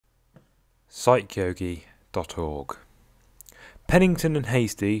psychyogi.org. Pennington and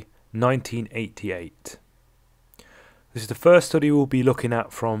Hastie, 1988. This is the first study we'll be looking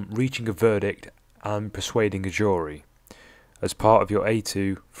at from reaching a verdict and persuading a jury as part of your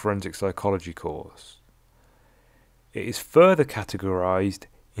A2 Forensic Psychology course. It is further categorised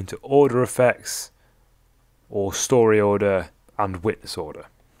into order effects or story order and witness order.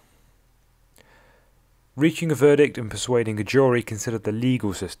 Reaching a verdict and persuading a jury consider the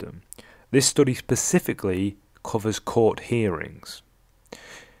legal system. This study specifically covers court hearings.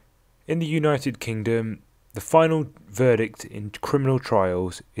 In the United Kingdom, the final verdict in criminal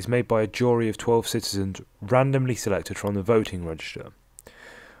trials is made by a jury of 12 citizens randomly selected from the voting register,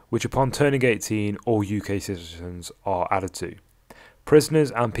 which upon turning 18 all UK citizens are added to.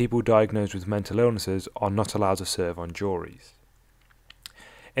 Prisoners and people diagnosed with mental illnesses are not allowed to serve on juries.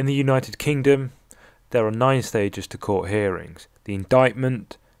 In the United Kingdom, there are 9 stages to court hearings: the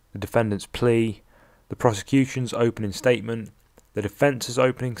indictment, the defendant's plea, the prosecution's opening statement, the defence's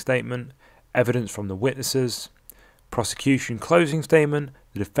opening statement, evidence from the witnesses, prosecution closing statement,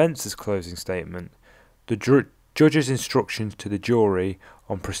 the defence's closing statement, the judge's instructions to the jury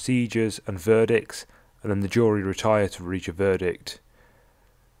on procedures and verdicts, and then the jury retire to reach a verdict,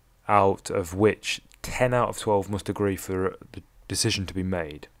 out of which 10 out of 12 must agree for the decision to be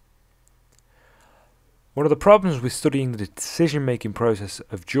made. One of the problems with studying the decision-making process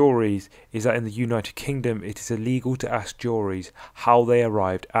of juries is that in the United Kingdom it is illegal to ask juries how they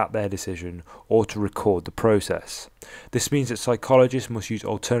arrived at their decision or to record the process. This means that psychologists must use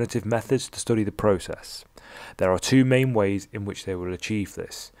alternative methods to study the process. There are 2 main ways in which they will achieve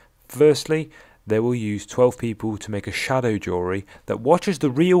this. Firstly, they will use 12 people to make a shadow jury that watches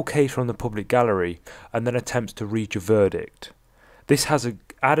the real case from the public gallery and then attempts to reach a verdict. This has an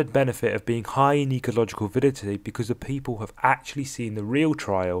added benefit of being high in ecological validity because the people have actually seen the real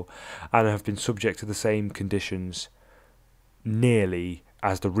trial and have been subject to the same conditions nearly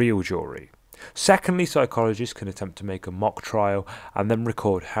as the real jury. Secondly, psychologists can attempt to make a mock trial and then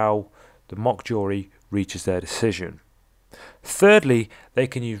record how the mock jury reaches their decision. Thirdly, they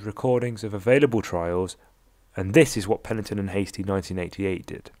can use recordings of available trials, and this is what Pennington and Hastie 1988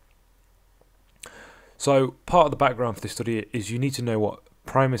 did. So part of the background for this study is you need to know what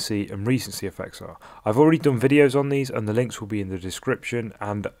primacy and recency effects are. I've already done videos on these and the links will be in the description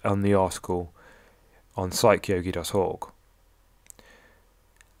and on the article on psychyogi.org.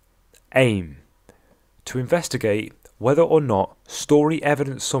 Aim: to investigate whether or not story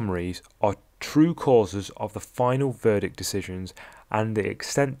evidence summaries are true causes of the final verdict decisions and the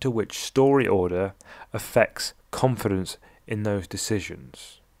extent to which story order affects confidence in those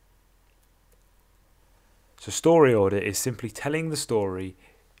decisions. So story order is simply telling the story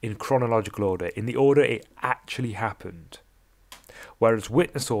in chronological order, in the order it actually happened. Whereas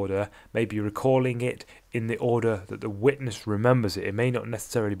witness order may be recalling it in the order that the witness remembers it. It may not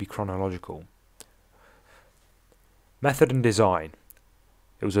necessarily be chronological. Method and design.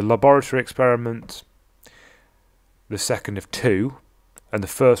 It was a laboratory experiment, the second of 2, and the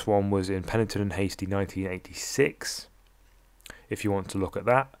first one was in Pennington and Hastie 1986, if you want to look at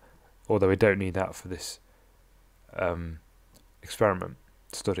that, although we don't need that for this experiment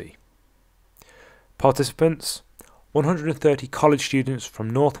study. Participants: 130 college students from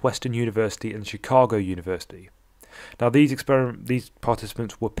Northwestern University and Chicago University. Now these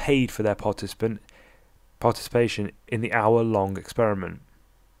participants were paid for their participation in the hour-long experiment.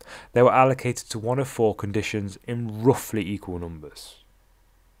 They were allocated to 1 of 4 conditions in roughly equal numbers.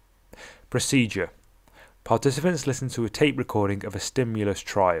 Procedure: participants listened to a tape recording of a stimulus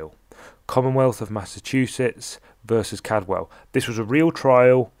trial. Commonwealth of Massachusetts versus Cadwell. This was a real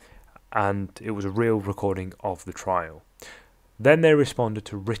trial and it was a real recording of the trial. Then they responded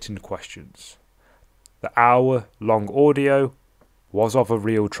to written questions. The hour-long audio was of a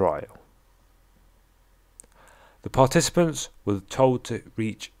real trial. The participants were told to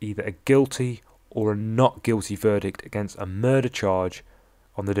reach either a guilty or a not guilty verdict against a murder charge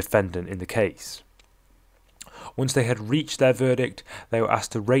on the defendant in the case. Once they had reached their verdict, they were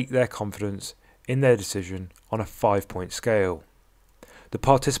asked to rate their confidence in their decision on a 5-point scale. The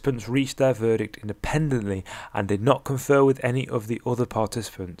participants reached their verdict independently and did not confer with any of the other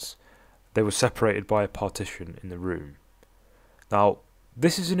participants. They were separated by a partition in the room. Now,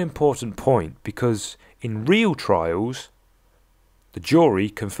 this is an important point because in real trials, the jury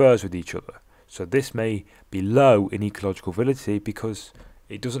confers with each other. So this may be low in ecological validity because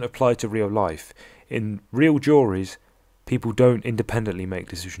it doesn't apply to real life. In real juries, people don't independently make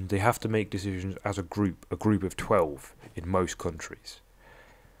decisions. They have to make decisions as a group of 12 in most countries.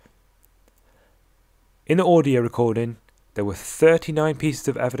 In the audio recording, there were 39 pieces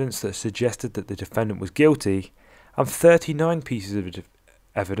of evidence that suggested that the defendant was guilty and 39 pieces of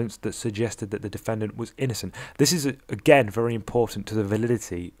evidence that suggested that the defendant was innocent. This is, again, very important to the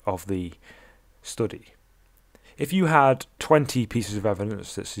validity of the study. If you had 20 pieces of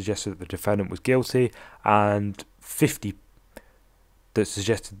evidence that suggested that the defendant was guilty and 50 that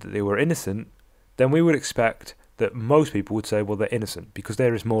suggested that they were innocent, then we would expect that most people would say, well, they're innocent, because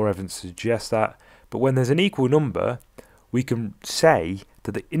there is more evidence to suggest that. But when there's an equal number, we can say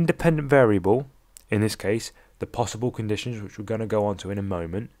that the independent variable, in this case, the possible conditions, which we're going to go on to in a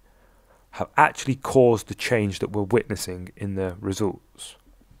moment, have actually caused the change that we're witnessing in the results.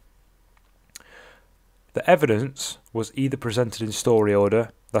 The evidence was either presented in story order,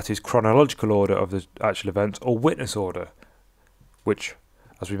 that is chronological order of the actual events, or witness order, which,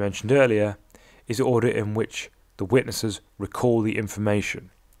 as we mentioned earlier, is the order in which the witnesses recall the information.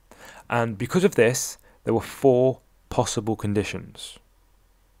 And because of this, there were 4 possible conditions.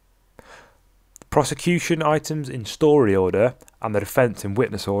 Prosecution items in story order and the defence in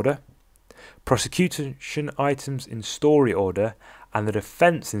witness order. Prosecution items in story order and the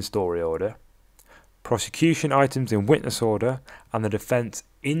defence in story order. Prosecution items in witness order and the defence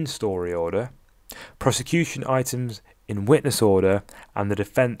in story order. Prosecution items in witness order and the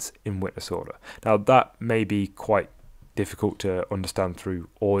defence in witness order. Now that may be quite difficult to understand through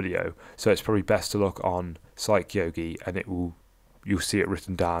audio, so it's probably best to look on Psych Yogi and you'll see it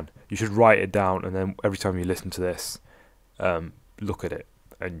written down. You should write it down, and then every time you listen to this, look at it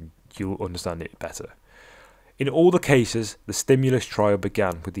and you'll understand it better. In all the cases, the stimulus trial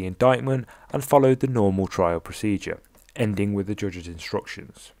began with the indictment and followed the normal trial procedure, ending with the judge's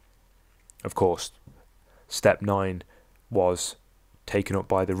instructions. Of course, step 9 was taken up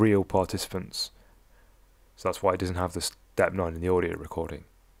by the real participants, so that's why it doesn't have the step 9 in the audio recording.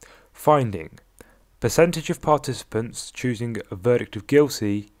 Finding: percentage of participants choosing a verdict of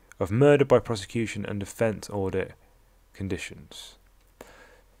guilty of murder by prosecution and defence order conditions.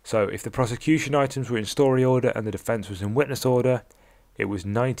 So if the prosecution items were in story order and the defence was in witness order, it was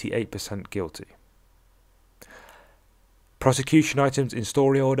 98% guilty. Prosecution items in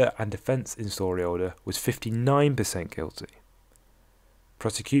story order and defence in story order was 59% guilty.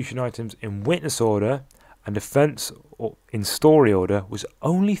 Prosecution items in witness order and defence in story order was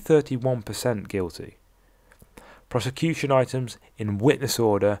only 31% guilty. Prosecution items in witness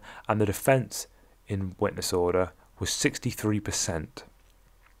order and the defence in witness order was 63%.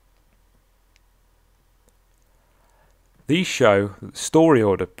 These show that story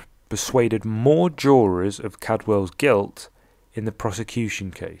order persuaded more jurors of Cadwell's guilt in the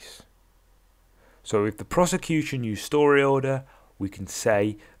prosecution case. So if the prosecution used story order, we can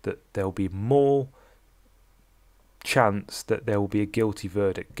say that there will be more chance that there will be a guilty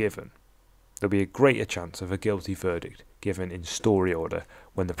verdict given. There'll be a greater chance of a guilty verdict given in story order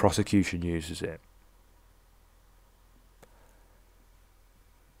when the prosecution uses it.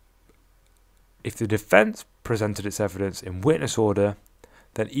 If the defence presented its evidence in witness order,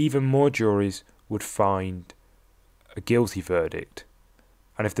 then even more juries would find a guilty verdict.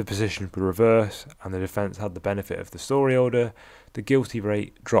 And if the position were reversed and the defence had the benefit of the story order, the guilty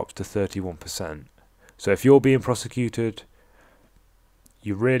rate drops to 31%. So if you're being prosecuted,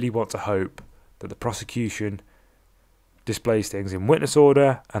 you really want to hope that the prosecution displays things in witness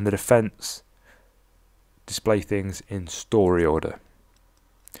order and the defence display things in story order.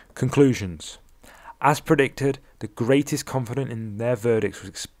 Conclusions. As predicted, the greatest confidence in their verdicts was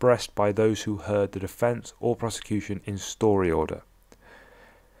expressed by those who heard the defence or prosecution in story order.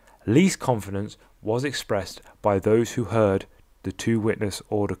 Least confidence was expressed by those who heard the 2 witness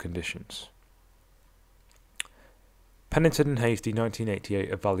order conditions. Pennington and Hastie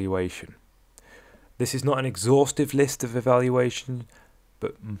 1988 evaluation. This is not an exhaustive list of evaluation,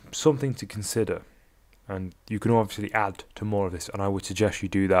 but something to consider. And you can obviously add to more of this, and I would suggest you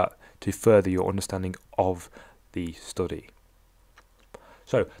do that to further your understanding of the study.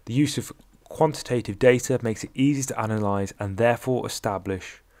 So, the use of quantitative data makes it easy to analyse and therefore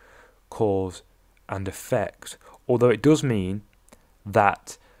establish cause and effect, although it does mean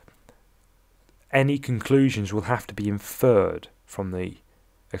that any conclusions will have to be inferred from the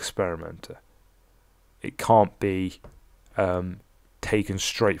experimenter. It can't be taken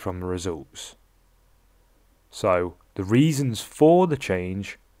straight from the results. So the reasons for the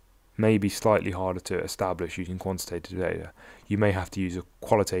change may be slightly harder to establish using quantitative data. You may have to use a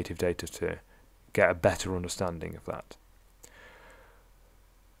qualitative data to get a better understanding of that.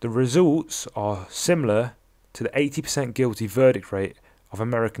 The results are similar to the 80% guilty verdict rate of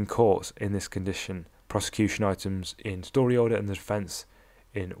American courts in this condition, prosecution items in story order and the defence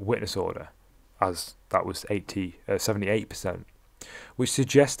in witness order. as that was 78%, which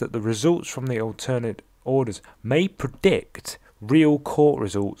suggests that the results from the alternate orders may predict real court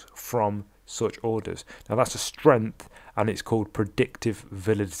results from such orders. Now that's a strength, and it's called predictive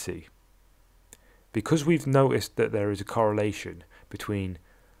validity. Because we've noticed that there is a correlation between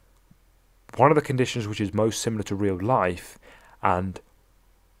one of the conditions which is most similar to real life and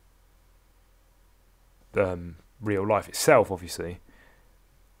real life itself, obviously,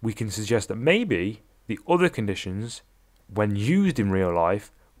 we can suggest that maybe the other conditions, when used in real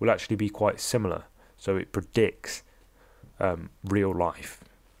life, will actually be quite similar. So it predicts real life.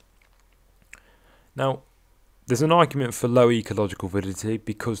 Now, there's an argument for low ecological validity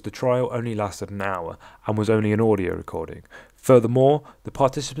because the trial only lasted an hour and was only an audio recording. Furthermore, the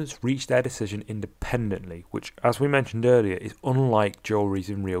participants reached their decision independently, which, as we mentioned earlier, is unlike juries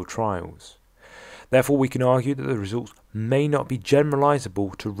in real trials. Therefore, we can argue that the results may not be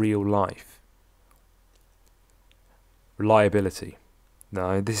generalizable to real life. Reliability.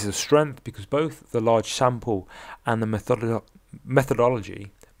 Now, this is a strength because both the large sample and the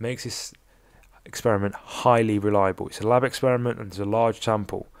methodology makes this experiment highly reliable. It's a lab experiment and there's a large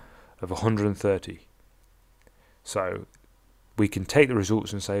sample of 130. So we can take the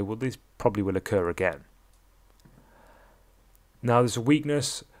results and say, well, this probably will occur again. Now, there's a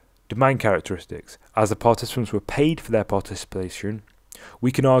weakness. Demand characteristics. As the participants were paid for their participation,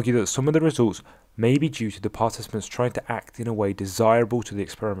 we can argue that some of the results may be due to the participants trying to act in a way desirable to the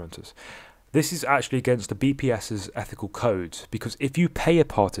experimenters. This is actually against the BPS's ethical codes, because if you pay a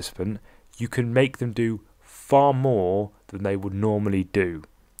participant, you can make them do far more than they would normally do.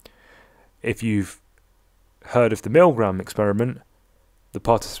 If you've heard of the Milgram Experiment, the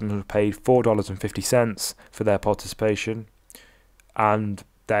participants were paid $4.50 for their participation, and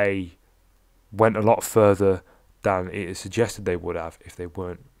they went a lot further than it is suggested they would have if they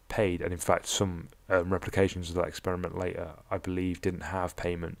weren't paid. And in fact, some replications of that experiment later, I believe, didn't have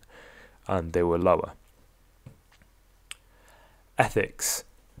payment and they were lower. Ethics.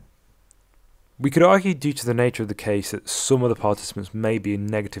 We could argue, due to the nature of the case, that some of the participants may be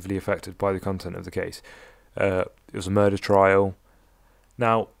negatively affected by the content of the case. It was a murder trial.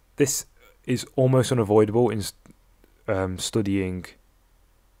 Now, this is almost unavoidable in studying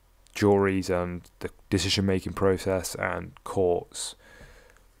juries and the decision-making process and courts.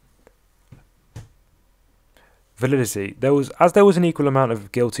 Validity. There was an equal amount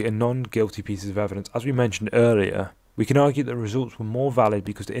of guilty and non-guilty pieces of evidence, as we mentioned earlier, we can argue that the results were more valid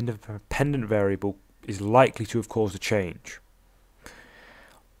because the independent variable is likely to have caused a change.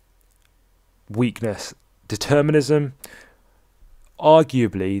 Weakness. Determinism.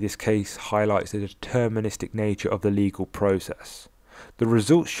 Arguably, this case highlights the deterministic nature of the legal process. The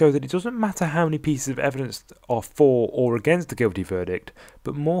results show that it doesn't matter how many pieces of evidence are for or against the guilty verdict,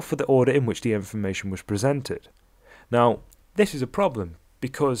 but more for the order in which the information was presented. Now, this is a problem,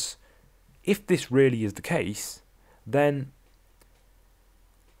 because if this really is the case, then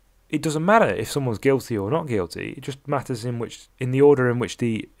it doesn't matter if someone's guilty or not guilty. It just matters in the order in which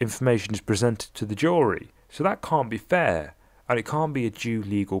the information is presented to the jury. So that can't be fair, and it can't be a due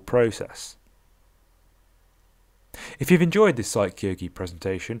legal process. If you've enjoyed this Psych Yogi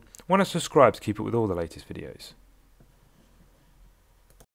presentation, why not subscribe to keep up with all the latest videos.